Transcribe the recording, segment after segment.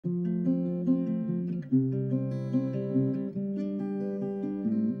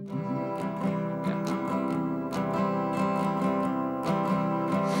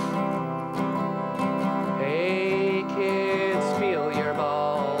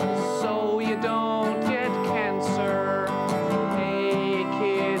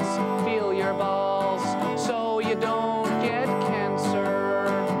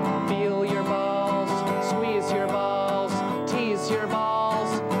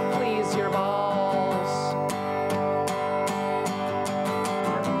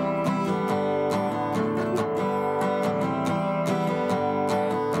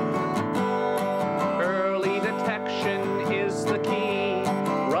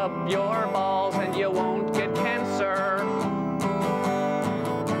Rub your balls and you won't get cancer.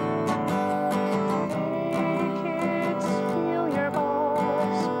 Hey kids, feel your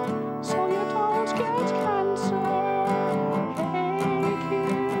balls so you don't get cancer. Hey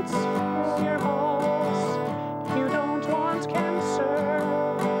kids, feel your balls, you don't want cancer.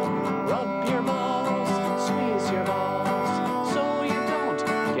 Rub your balls, squeeze your balls so you don't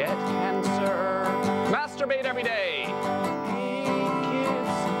get cancer. Masturbate every day.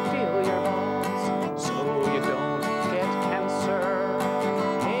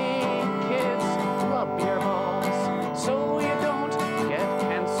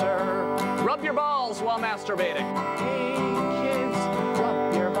 While masturbating. Hey kids,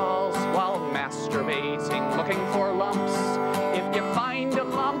 rub your balls while masturbating, looking for lumps. If you find a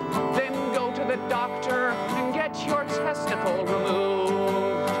lump, then go to the doctor and get your testicle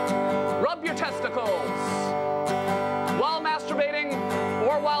removed. Rub your testicles while masturbating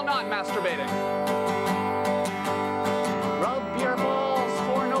or while not masturbating. Rub your balls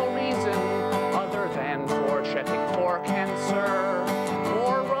for no reason other than for checking for cancer.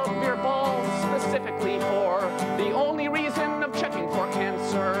 Or rub your balls specifically for the only reason of checking for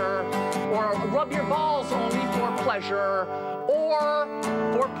cancer, or rub your balls only for pleasure, or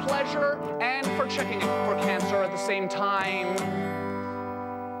for pleasure and for checking for cancer at the same time.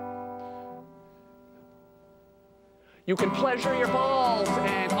 You can pleasure your balls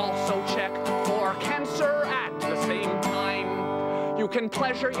and also check for cancer at the same time. You can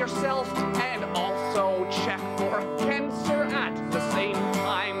pleasure yourself and also check for cancer at the same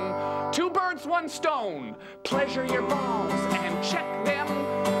time. Two birds, one stone. Pleasure your balls and check them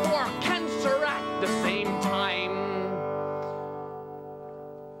for cancer at the same time.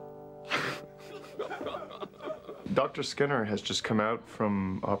 Dr. Skinner has just come out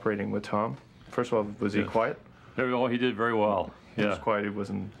from operating with Tom. First of all, was he quiet? Oh, he did very well. He was quiet. He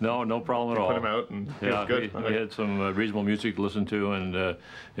wasn't. No problem at all. Put him out, and he was good. We had some reasonable music to listen to, and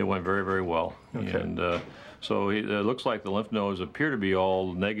it went very, very well. Okay. And so it looks like the lymph nodes appear to be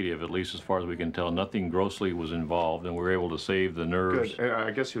all negative, at least as far as we can tell. Nothing grossly was involved, and we were able to save the nerves. Good.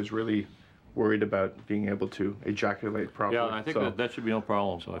 I guess he was really worried about being able to ejaculate properly. Yeah, I think that should be no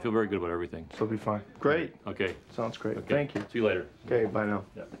problem. So I feel very good about everything. So it'll be fine. Great. Okay. Sounds great. Okay. Thank you. See you later. Okay. Bye now.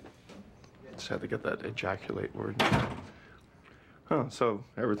 Yeah. Just had to get that ejaculate word. Huh, so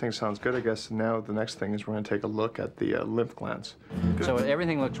everything sounds good. I guess now the next thing is we're going to take a look at the lymph glands. Good. So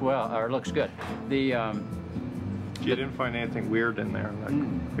everything looks well, or looks good. The you didn't find anything weird in there,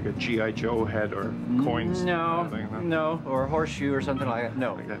 like a G.I. Joe head or coins? No, or a horseshoe or something like that.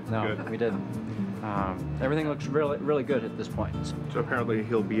 No, okay, no, good. We didn't. Everything looks really good at this point. So apparently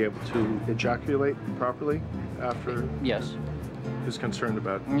he'll be able to ejaculate properly after. Yes. Who's concerned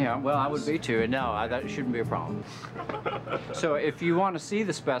about? Yeah, well, I would be too, and no, that shouldn't be a problem. So if you want to see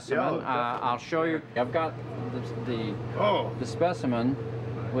the specimen, I'll show you. I've got the specimen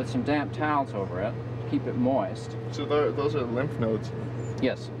with some damp towels over it to keep it moist. So those are lymph nodes?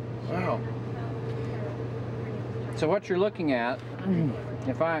 Yes. Wow. So what you're looking at,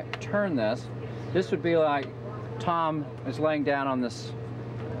 if I turn this, this would be like Tom is laying down on this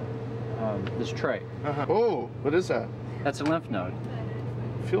this tray. Oh, what is that? That's a lymph node.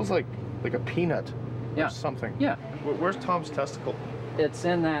 Feels like a peanut or something. Yeah. Where's Tom's testicle? It's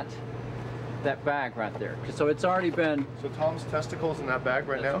in that bag right there. So it's already been. So Tom's testicle's in that bag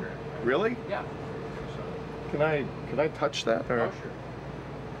right now? Really? Yeah. Can I touch that? Or? Oh, sure.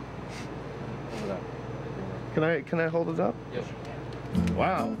 Hold it up. Can I hold it up? Yes.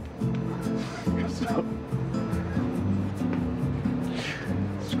 Wow.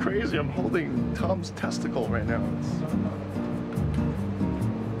 It's crazy. I'm holding Tom's testicle right now.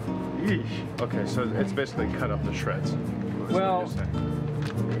 Eesh. Okay, so it's basically cut up to shreds. Well,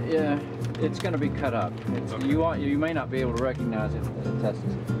 yeah, it's going to be cut up. Okay. You may not be able to recognize it as a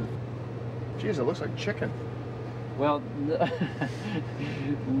testis. Geez, it looks like chicken. Well,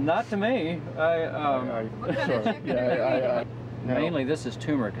 not to me. Mainly this is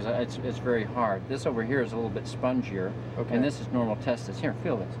tumor because it's very hard. This over here is a little bit spongier, and this is normal testis. Here,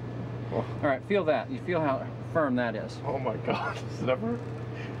 feel this. Oh. All right, feel that. You feel how firm that is. Oh my God, is it ever?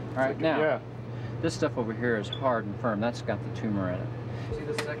 All right, now, this stuff over here is hard and firm. That's got the tumor in it. See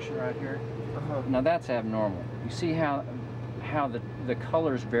this section right here? Now that's abnormal. You see how the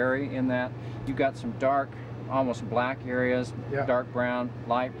colors vary in that? You've got some dark, almost black areas, dark brown,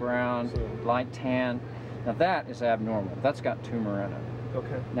 light tan. Now that is abnormal. That's got tumor in it.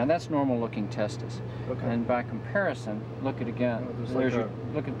 Okay. Now that's normal looking testis. Okay. And by comparison, look at again. There's There's like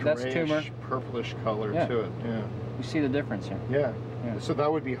look at that's tumor. Purplish color to it. Yeah. You see the difference here? Yeah. So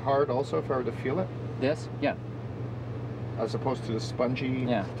that would be hard also if I were to feel it? This? Yeah. as opposed to the spongy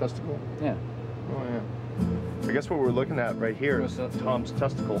testicle? Yeah. Oh, yeah. I guess what we're looking at right here is Tom's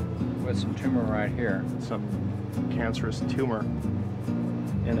testicle. With some tumor right here. Some cancerous tumor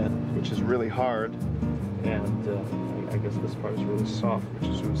in it, which is really hard. And I guess this part is really soft,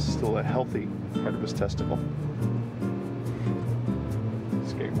 which is still a healthy part of his testicle.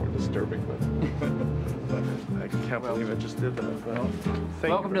 It's getting more disturbing, but I can't believe I just did that. Well,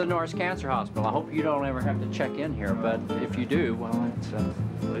 welcome to the Norris Cancer Hospital. I hope you don't ever have to check in here, but if you do, well,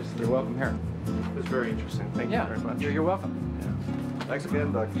 you're welcome here. It was very interesting. Thank you very much. You're welcome. Yeah. Thanks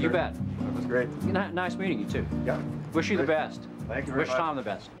again, Dr. You bet. That was great. Nice meeting you, too. Yeah. Wish you the best. Thank you very much. Wish Tom the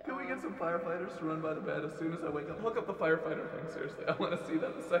best. Can we get some firefighters to run by the bed as soon as I wake up? Hook up the firefighter thing, seriously. I want to see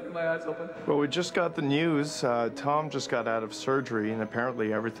that the second my eyes open. Well, we just got the news. Tom just got out of surgery, and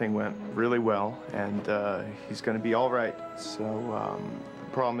apparently everything went really well, and he's going to be all right. So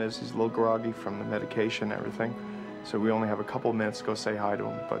the problem is he's a little groggy from the medication and everything. So we only have a couple minutes to go say hi to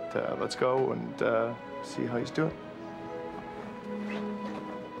him, but let's go and see how he's doing.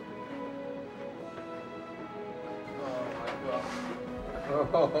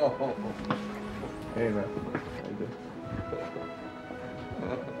 Oh. Hey, man.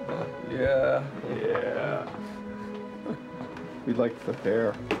 Yeah. Yeah. We like the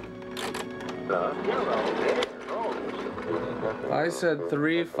bear. I said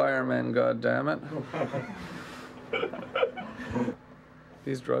 3 firemen, goddammit.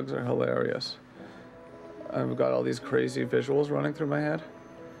 These drugs are hilarious. I've got all these crazy visuals running through my head.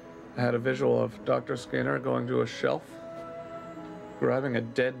 I had a visual of Dr. Skinner going to a shelf, grabbing a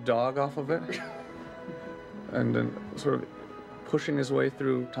dead dog off of it, and then sort of pushing his way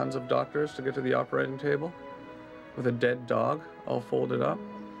through tons of doctors to get to the operating table with a dead dog all folded up.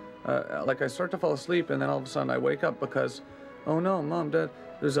 Like I start to fall asleep, and then all of a sudden I wake up because, oh no, Mom, Dad,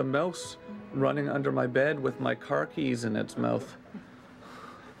 there's a mouse running under my bed with my car keys in its mouth.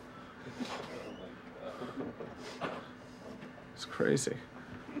 It's crazy.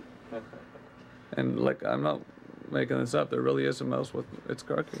 And like, I'm not making this up, there really is a mouse with its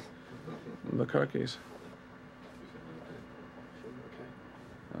car key, the car keys.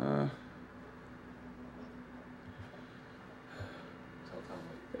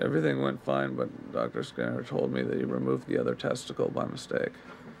 Everything went fine, but Dr. Skinner told me that he removed the other testicle by mistake.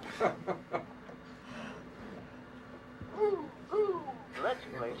 Let's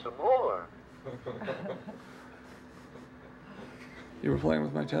play some more. You were playing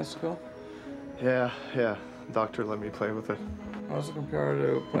with my testicle? Yeah. Doctor let me play with it. How does it compare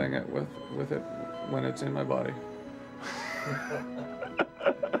to playing it with it when it's in my body?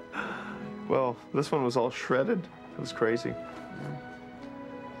 Well, this one was all shredded. It was crazy. Yeah.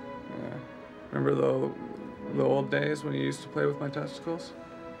 Remember the old days when you used to play with my testicles?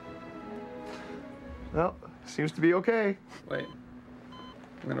 Well, seems to be okay. Wait.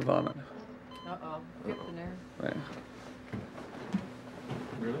 I'm gonna vomit. Uh-oh. Get the nerve. Wait.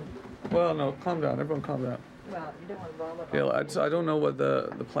 Really? Well, no, calm down. Everyone calm down. Well, you don't want to vomit. Yeah, I don't know what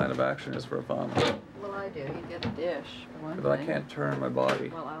the plan of action is for a vomit. Well, I do. You get a dish, for one But I thing. can't turn my body.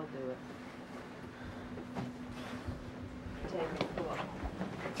 Well, I'll do it. Take it.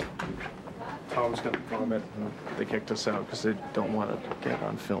 Tom's gonna vomit, and they kicked us out because they don't want it to get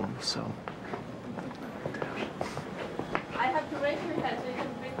on film, so. I have to raise your head so you can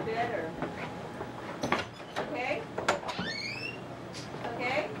breathe better. Okay?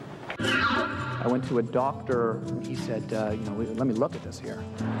 Okay? I went to a doctor, and he said, let me look at this here.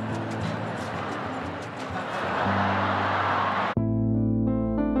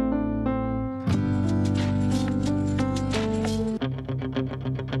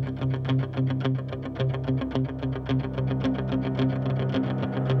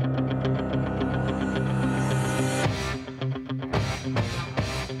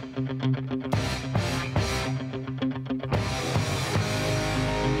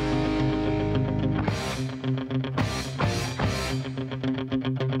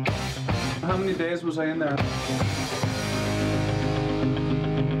 How many days was I in there?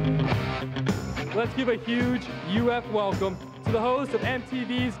 Let's give a huge UF welcome to the host of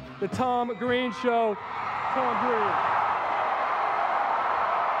MTV's The Tom Green Show, Tom Green.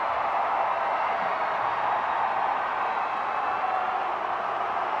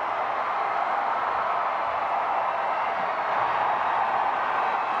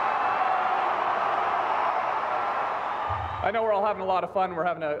 I know we're all having a lot of fun. We're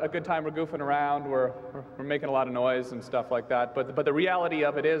having a good time. We're goofing around. We're making a lot of noise and stuff like that. But the reality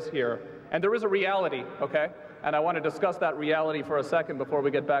of it is here. And there is a reality, okay? And I want to discuss that reality for a second before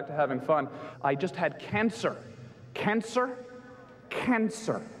we get back to having fun. I just had cancer. Cancer?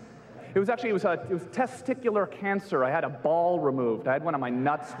 Cancer. It was testicular cancer. I had a ball removed. I had one of my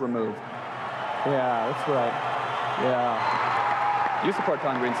nuts removed. Yeah, that's right. Yeah. You support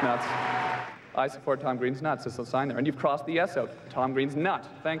Tom Green's nuts. I support Tom Green's nuts. There's a sign there. And you've crossed the S out. Tom Green's nut.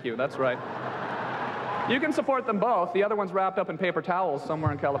 Thank you. That's right. You can support them both. The other one's wrapped up in paper towels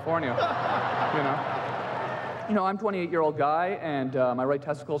somewhere in California. You know, I'm a 28-year-old guy, and my right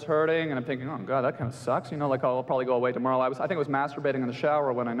testicle's hurting, and I'm thinking, oh, God, that kind of sucks. You know, like, I'll probably go away tomorrow. I think I was masturbating in the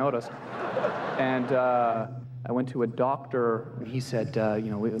shower when I noticed. And I went to a doctor, and he said,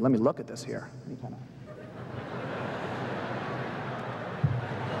 you know, let me look at this here.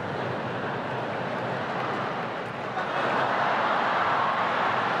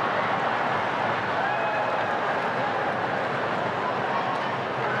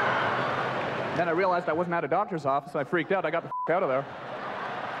 Then I realized I wasn't at a doctor's office, and I freaked out. I got the f out of there.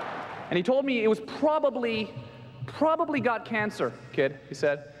 And he told me it was probably got cancer, kid, he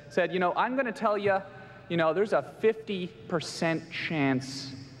said. Said, you know, I'm going to tell you, you know, there's a 50%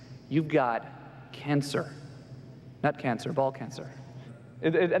 chance you've got cancer. Not cancer, ball cancer.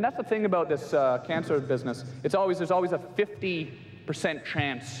 And that's the thing about this cancer business. There's always a 50%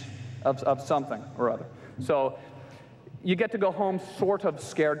 chance of something or other. So you get to go home sort of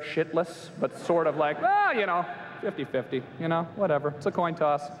scared shitless, but sort of like, ah, you know, 50-50, you know, whatever. It's a coin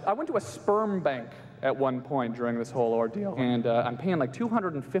toss. I went to a sperm bank at one point during this whole ordeal, and I'm paying like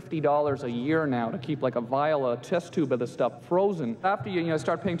 $250 a year now to keep like a vial, a test tube of this stuff frozen. After you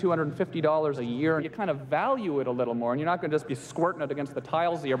start paying $250 a year, you kind of value it a little more, and you're not going to just be squirting it against the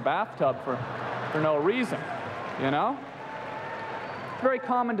tiles of your bathtub for no reason, you know? Very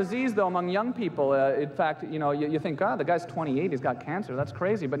common disease, though, among young people. In fact, you know, you think, God, the guy's 28, he's got cancer. That's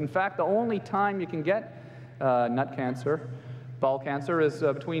crazy. But in fact, the only time you can get nut cancer, ball cancer, is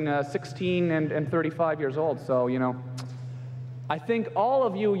between 16 and 35 years old. So, you know, I think all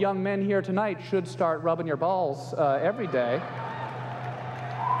of you young men here tonight should start rubbing your balls every day,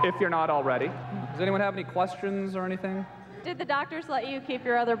 if you're not already. Does anyone have any questions or anything? Did the doctors let you keep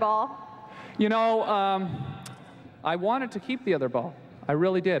your other ball? You know, I wanted to keep the other ball. I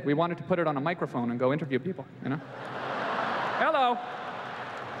really did. We wanted to put it on a microphone and go interview people, you know? Hello.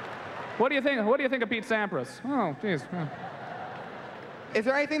 What do you think? What do you think of Pete Sampras? Oh, geez. Yeah. Is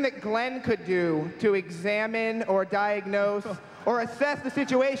there anything that Glenn could do to examine or diagnose or assess the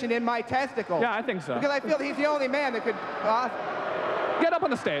situation in my testicle? Yeah, I think so. Because I feel that he's the only man that could... Get up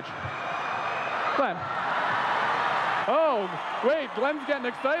on the stage. Glenn. Oh, wait, Glenn's getting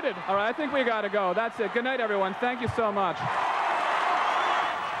excited. All right, I think we gotta go. That's it. Good night, everyone. Thank you so much.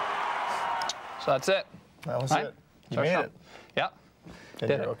 So that's it. That was it. You made it. Yeah.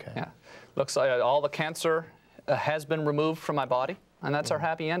 Did it. Okay. Yeah. Looks like all the cancer has been removed from my body, and that's our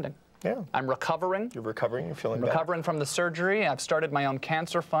happy ending. Yeah. I'm recovering. You're recovering. You're feeling better. Recovering from the surgery. I've started my own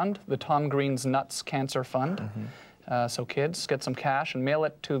cancer fund, the Tom Green's Nuts Cancer Fund. So kids, get some cash and mail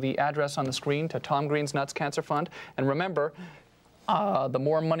it to the address on the screen, to Tom Green's Nuts Cancer Fund. And remember, the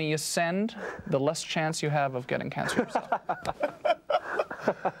more money you send, the less chance you have of getting cancer yourself.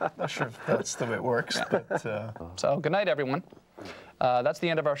 Not sure if that's the way it works, but... So good night, everyone. That's the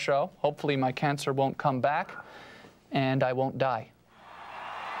end of our show. Hopefully my cancer won't come back, and I won't die.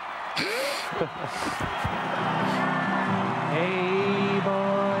 Hey,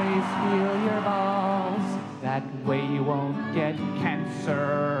 boys, feel your balls. That way you won't get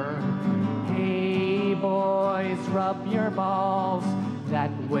cancer. Hey, boys, rub your balls.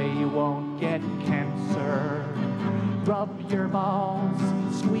 That way you won't get cancer. Rub your balls,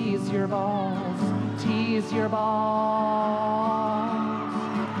 squeeze your balls, tease your balls,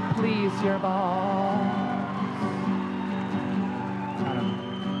 please your balls.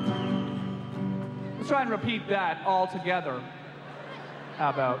 Let's try and repeat that all together.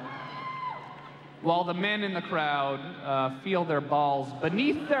 How about? While the men in the crowd feel their balls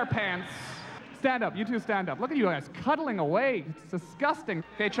beneath their pants. Stand up, you two stand up. Look at you guys cuddling away. It's disgusting.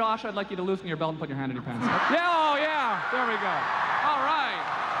 Okay, Josh, I'd like you to loosen your belt and put your hand in your pants. Yeah, oh yeah, there we go. All right.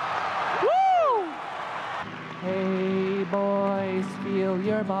 Woo! Hey, boys, feel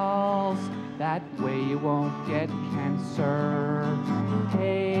your balls. That way you won't get cancer.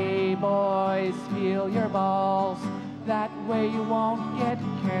 Hey, boys, feel your balls. That way you won't get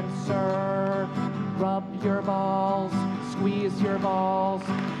cancer. Rub your balls, squeeze your balls,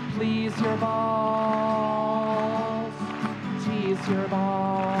 please your balls, tease your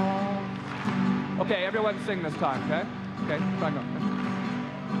balls. Okay, everyone sing this time, okay? Okay, try go.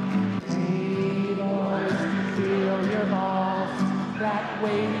 Hey, boys, feel your balls. That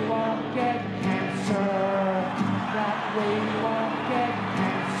way you won't get cancer. That way you won't